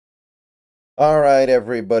All right,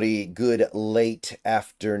 everybody, good late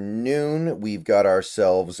afternoon. We've got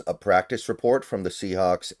ourselves a practice report from the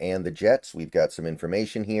Seahawks and the Jets. We've got some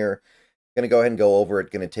information here. Going to go ahead and go over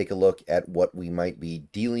it. Going to take a look at what we might be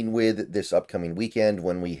dealing with this upcoming weekend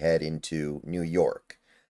when we head into New York.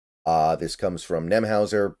 This comes from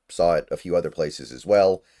Nemhauser. Saw it a few other places as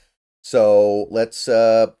well. So let's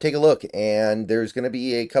take a look. And there's going to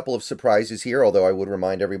be a couple of surprises here, although I would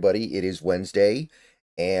remind everybody it is Wednesday.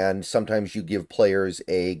 And sometimes you give players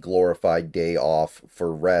a glorified day off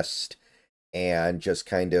for rest and just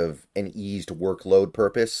kind of an eased workload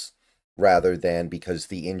purpose rather than because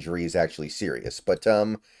the injury is actually serious. But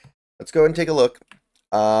let's go ahead and take a look.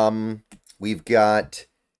 We've got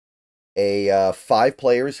 5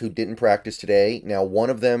 players who didn't practice today. Now, one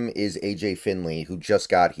of them is AJ Finley, who just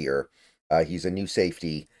got here. He's a new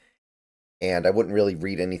safety, and I wouldn't really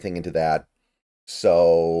read anything into that.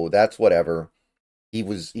 So that's whatever.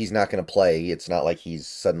 He's not going to play. It's not like he's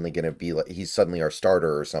suddenly going to be like he's suddenly our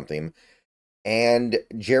starter or something. And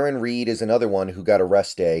Jaron Reed is another one who got a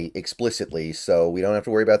rest day explicitly, so we don't have to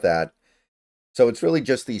worry about that. So it's really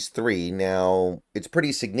just these 3. Now, it's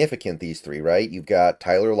pretty significant, these 3, right? You've got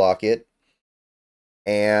Tyler Lockett,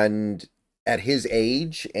 and at his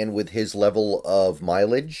age and with his level of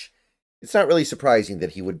mileage, it's not really surprising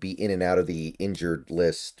that he would be in and out of the injured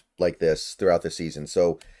list like this throughout the season.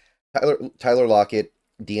 So Tyler Lockett,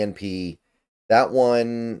 DNP, that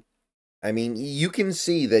one, I mean, you can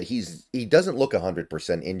see that he doesn't look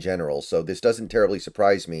 100% in general, so this doesn't terribly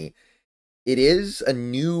surprise me. It is a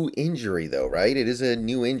new injury, though, right? It is a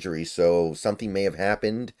new injury, so something may have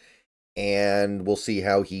happened, and we'll see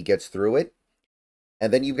how he gets through it.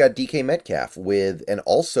 And then you've got DK Metcalf with an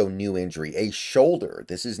also new injury, a shoulder.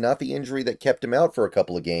 This is not the injury that kept him out for a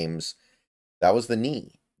couple of games. That was the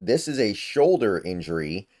knee. This is a shoulder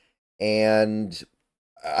injury, and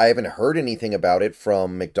I haven't heard anything about it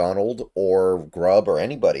from McDonald or Grubb or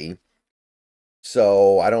anybody.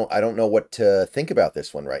 So I don't know what to think about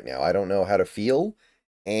this one right now. I don't know how to feel,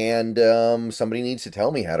 and somebody needs to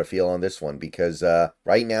tell me how to feel on this one because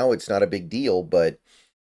right now it's not a big deal, but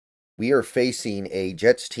we are facing a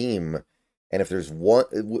Jets team, and if there's one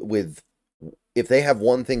if they have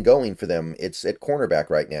one thing going for them, it's at cornerback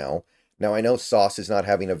right now. Now I know Sauce is not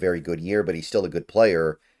having a very good year, but he's still a good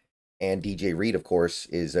player. And DJ Reed, of course,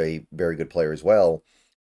 is a very good player as well.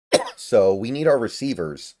 So we need our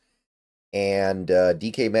receivers. And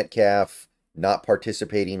DK Metcalf not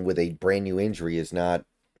participating with a brand new injury is not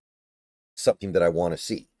something that I want to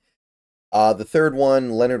see. The third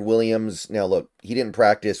one, Leonard Williams. Now, look, he didn't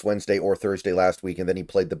practice Wednesday or Thursday last week, and then he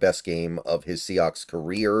played the best game of his Seahawks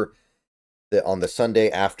career on the Sunday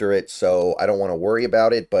after it. So I don't want to worry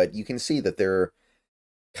about it, but you can see that they're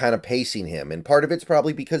kind of pacing him. And part of it's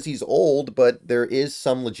probably because he's old, but there is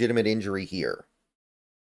some legitimate injury here.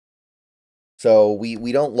 So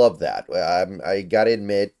we don't love that. I got to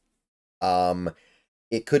admit,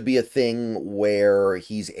 it could be a thing where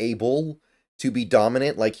he's able to be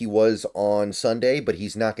dominant like he was on Sunday, but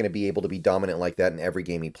he's not going to be able to be dominant like that in every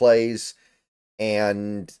game he plays.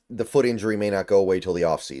 And the foot injury may not go away till the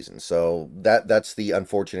offseason. So that's the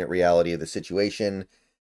unfortunate reality of the situation.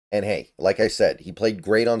 And hey, like I said, he played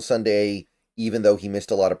great on Sunday, even though he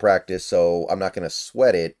missed a lot of practice, so I'm not going to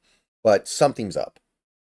sweat it, but something's up.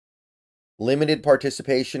 Limited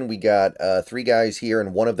participation, we got 3 guys here,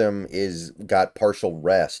 and one of them got partial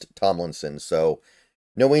rest, Tomlinson, so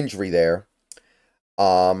no injury there.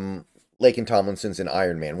 Laken Tomlinson's an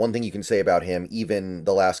Iron Man. One thing you can say about him, even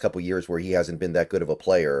the last couple years where he hasn't been that good of a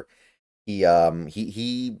player, he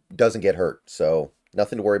doesn't get hurt, so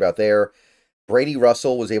nothing to worry about there. Brady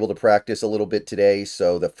Russell was able to practice a little bit today,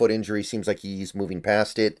 so the foot injury seems like he's moving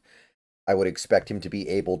past it. I would expect him to be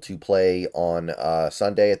able to play on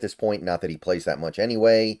Sunday at this point, not that he plays that much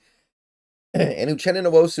anyway. And Uchenna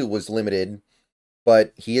Nwosu was limited,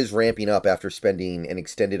 but he is ramping up after spending an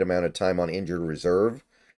extended amount of time on injured reserve.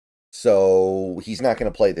 So he's not going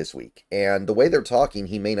to play this week. And the way they're talking,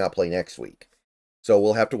 he may not play next week. So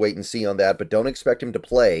we'll have to wait and see on that, but don't expect him to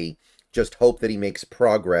play. Just hope that he makes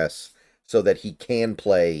progress so that he can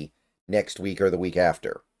play next week or the week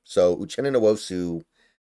after. So Uchenna Nwosu,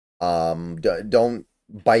 don't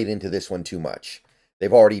bite into this one too much.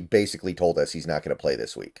 They've already basically told us he's not going to play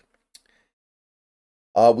this week.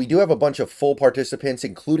 We do have a bunch of full participants,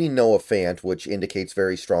 including Noah Fant, which indicates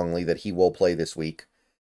very strongly that he will play this week.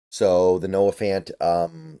 So the Noah Fant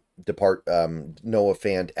Noah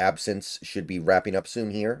Fant absence should be wrapping up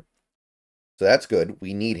soon here. So that's good.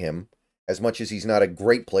 We need him. As much as he's not a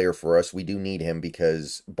great player for us, we do need him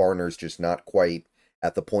because Barner's just not quite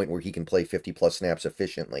at the point where he can play 50-plus snaps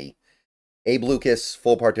efficiently. Abe Lucas,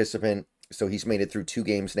 full participant. So he's made it through 2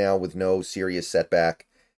 games now with no serious setback.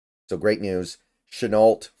 So great news.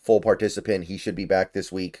 Chenault, full participant. He should be back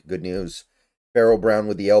this week. Good news. Farrell Brown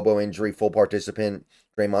with the elbow injury, full participant.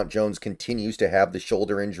 Draymond Jones continues to have the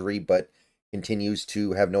shoulder injury, but continues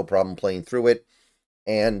to have no problem playing through it.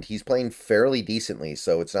 And he's playing fairly decently,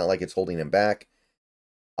 so it's not like it's holding him back.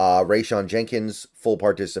 Rayshon Jenkins, full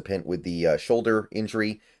participant with the shoulder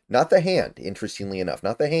injury. Not the hand, interestingly enough.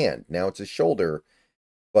 Not the hand. Now it's a shoulder,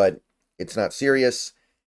 but it's not serious.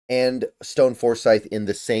 And Stone Forsythe in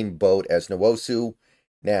the same boat as Nwosu.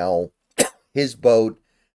 Now, his boat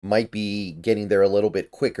might be getting there a little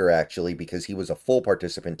bit quicker, actually, because he was a full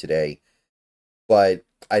participant today. But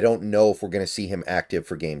I don't know if we're going to see him active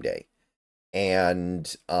for game day.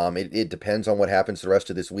 And it depends on what happens the rest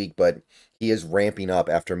of this week, but he is ramping up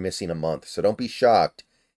after missing a month. So don't be shocked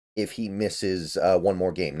if he misses one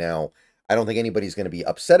more game. Now, I don't think anybody's going to be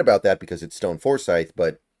upset about that because it's Stone Forsythe,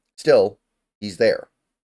 but still, he's there.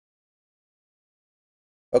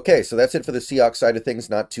 Okay, so that's it for the Seahawks side of things.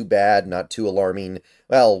 Not too bad, not too alarming.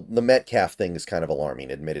 Well, the Metcalf thing is kind of alarming,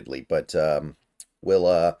 admittedly, but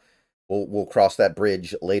we'll cross that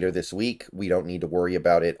bridge later this week. We don't need to worry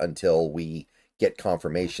about it until we get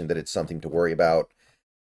confirmation that it's something to worry about.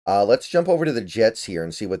 Let's jump over to the Jets here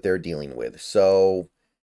and see what they're dealing with. So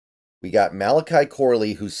we got Malachi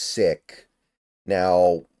Corley, who's sick.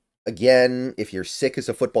 Now, again, if you're sick as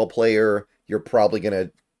a football player, you're probably going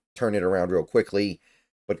to turn it around real quickly.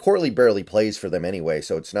 But Corley barely plays for them anyway,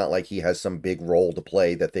 so it's not like he has some big role to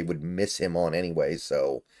play that they would miss him on anyway.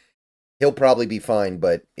 So he'll probably be fine,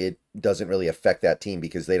 but it doesn't really affect that team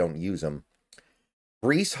because they don't use him.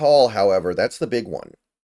 Breece Hall, however, that's the big one.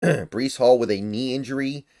 Breece Hall with a knee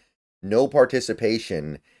injury, no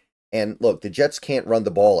participation. And look, the Jets can't run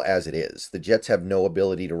the ball as it is. The Jets have no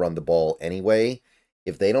ability to run the ball anyway.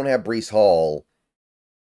 If they don't have Breece Hall,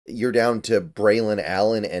 you're down to Braylon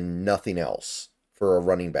Allen and nothing else for a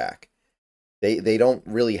running back. They don't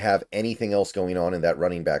really have anything else going on in that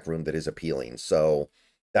running back room that is appealing. So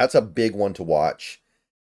that's a big one to watch.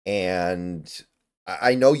 And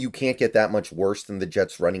I know you can't get that much worse than the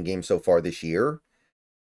Jets running game so far this year.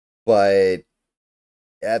 But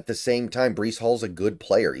at the same time, Breece Hall's a good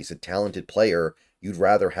player. He's a talented player. You'd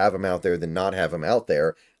rather have him out there than not have him out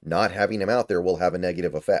there. Not having him out there will have a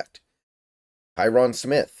negative effect. Tyron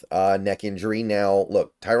Smith, neck injury. Now,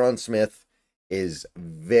 look, Tyron Smith is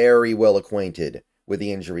very well acquainted with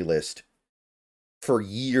the injury list for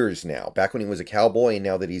years now, back when he was a Cowboy and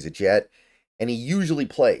now that he's a Jet, and he usually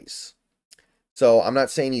plays. So I'm not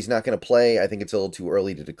saying he's not going to play. I think it's a little too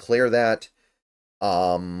early to declare that.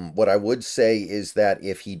 What I would say is that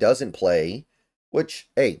if he doesn't play, which,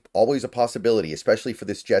 hey, always a possibility, especially for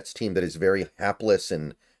this Jets team that is very hapless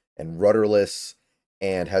and rudderless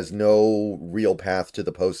and has no real path to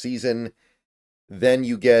the postseason, then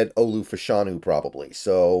you get Olu Fashanu probably.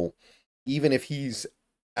 So even if he's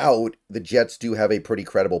out, the Jets do have a pretty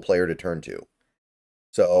credible player to turn to.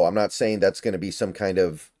 So I'm not saying that's going to be some kind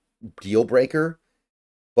of deal breaker,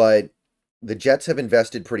 but the Jets have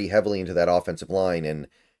invested pretty heavily into that offensive line, and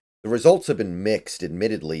the results have been mixed,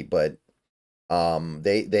 admittedly, but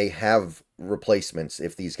they have replacements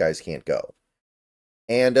if these guys can't go.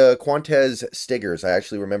 And Quantez Stiggers, I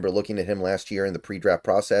actually remember looking at him last year in the pre-draft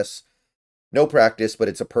process. No practice, but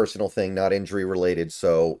it's a personal thing, not injury related.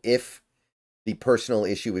 So if the personal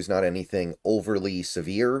issue is not anything overly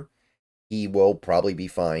severe, he will probably be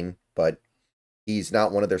fine, but he's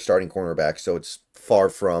not one of their starting cornerbacks, so it's far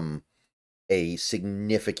from a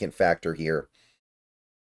significant factor here.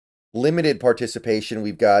 Limited participation,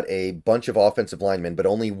 we've got a bunch of offensive linemen, but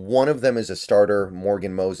only one of them is a starter,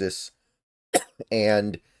 Morgan Moses.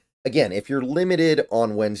 And again, if you're limited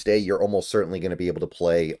on Wednesday, you're almost certainly going to be able to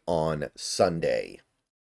play on Sunday.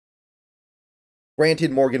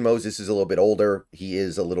 Granted, Morgan Moses is a little bit older. He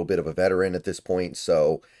is a little bit of a veteran at this point,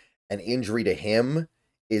 so an injury to him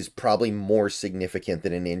is probably more significant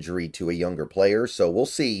than an injury to a younger player. So we'll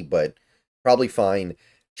see, but probably fine.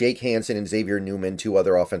 Jake Hansen and Xavier Newman, 2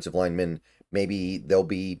 other offensive linemen, maybe they'll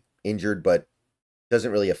be injured, but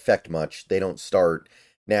doesn't really affect much. They don't start.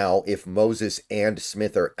 Now, if Moses and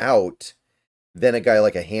Smith are out, then a guy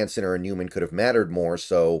like a Hansen or a Newman could have mattered more,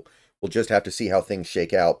 so we'll just have to see how things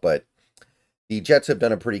shake out. But the Jets have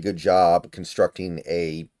done a pretty good job constructing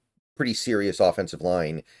a pretty serious offensive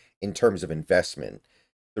line in terms of investment.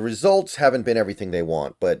 The results haven't been everything they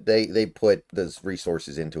want, but they put those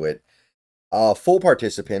resources into it. Full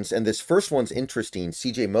participants, and this first one's interesting,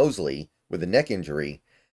 C.J. Mosley with a neck injury.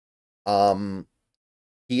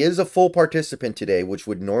 He is a full participant today, which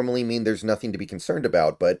would normally mean there's nothing to be concerned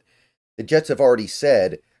about, but the Jets have already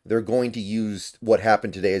said, they're going to use what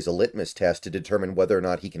happened today as a litmus test to determine whether or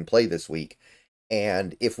not he can play this week.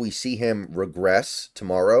 And if we see him regress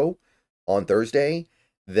tomorrow on Thursday,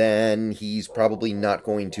 then he's probably not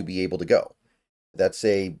going to be able to go. That's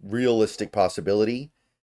a realistic possibility.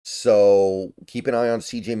 So keep an eye on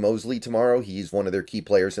CJ Mosley tomorrow. He's one of their key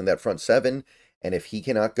players in that front seven. And if he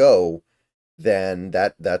cannot go, then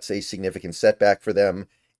that's a significant setback for them.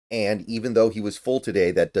 And even though he was full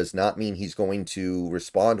today, that does not mean he's going to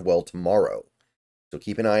respond well tomorrow. So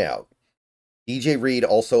keep an eye out. DJ Reed,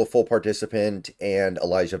 also a full participant, and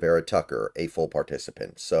Elijah Vera Tucker, a full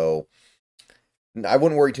participant. So I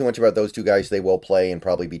wouldn't worry too much about those two guys. They will play and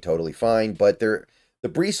probably be totally fine. But the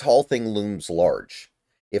Breece Hall thing looms large,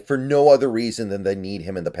 if for no other reason than they need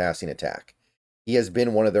him in the passing attack. He has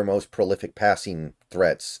been one of their most prolific passing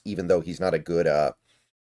threats, even though he's not a good,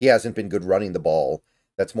 he hasn't been good running the ball.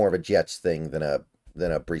 That's more of a Jets thing than a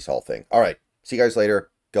Breece Hall thing. All right, see you guys later.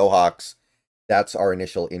 Go Hawks. That's our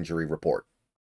initial injury report.